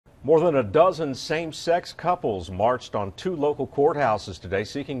More than a dozen same-sex couples marched on 2 local courthouses today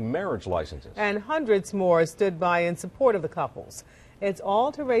seeking marriage licenses. And hundreds more stood by in support of the couples. It's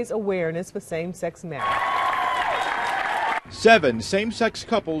all to raise awareness for same-sex marriage. 7 same-sex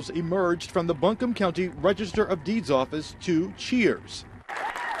couples emerged from the Buncombe County Register of Deeds office to cheers.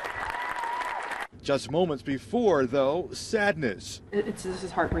 Just moments before, though, sadness. This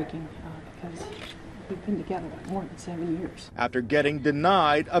is heartbreaking because we've been together more than 7 years. After getting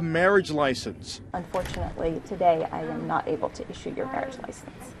denied a marriage license. Unfortunately, today I am not able to issue your marriage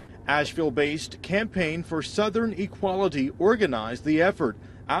license. Asheville-based Campaign for Southern Equality organized the effort.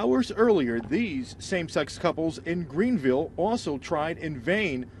 Hours earlier, these same-sex couples in Greenville also tried in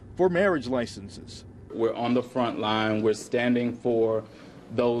vain for marriage licenses. We're on the front line. We're standing for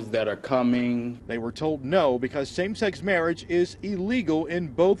those that are coming. They were told no because same-sex marriage is illegal in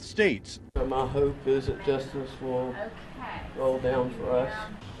both states. My hope is that justice will roll down for us.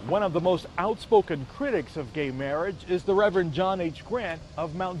 One of the most outspoken critics of gay marriage is the Reverend John H. Grant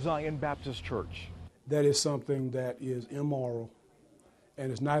of Mount Zion Baptist Church. That is something that is immoral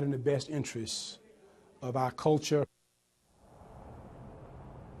and is not in the best interests of our culture.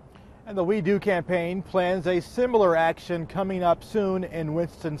 And the We Do campaign plans a similar action coming up soon in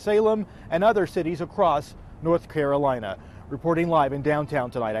Winston-Salem and other cities across North Carolina. Reporting live in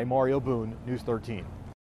downtown tonight, I'm Mario Boone, News 13.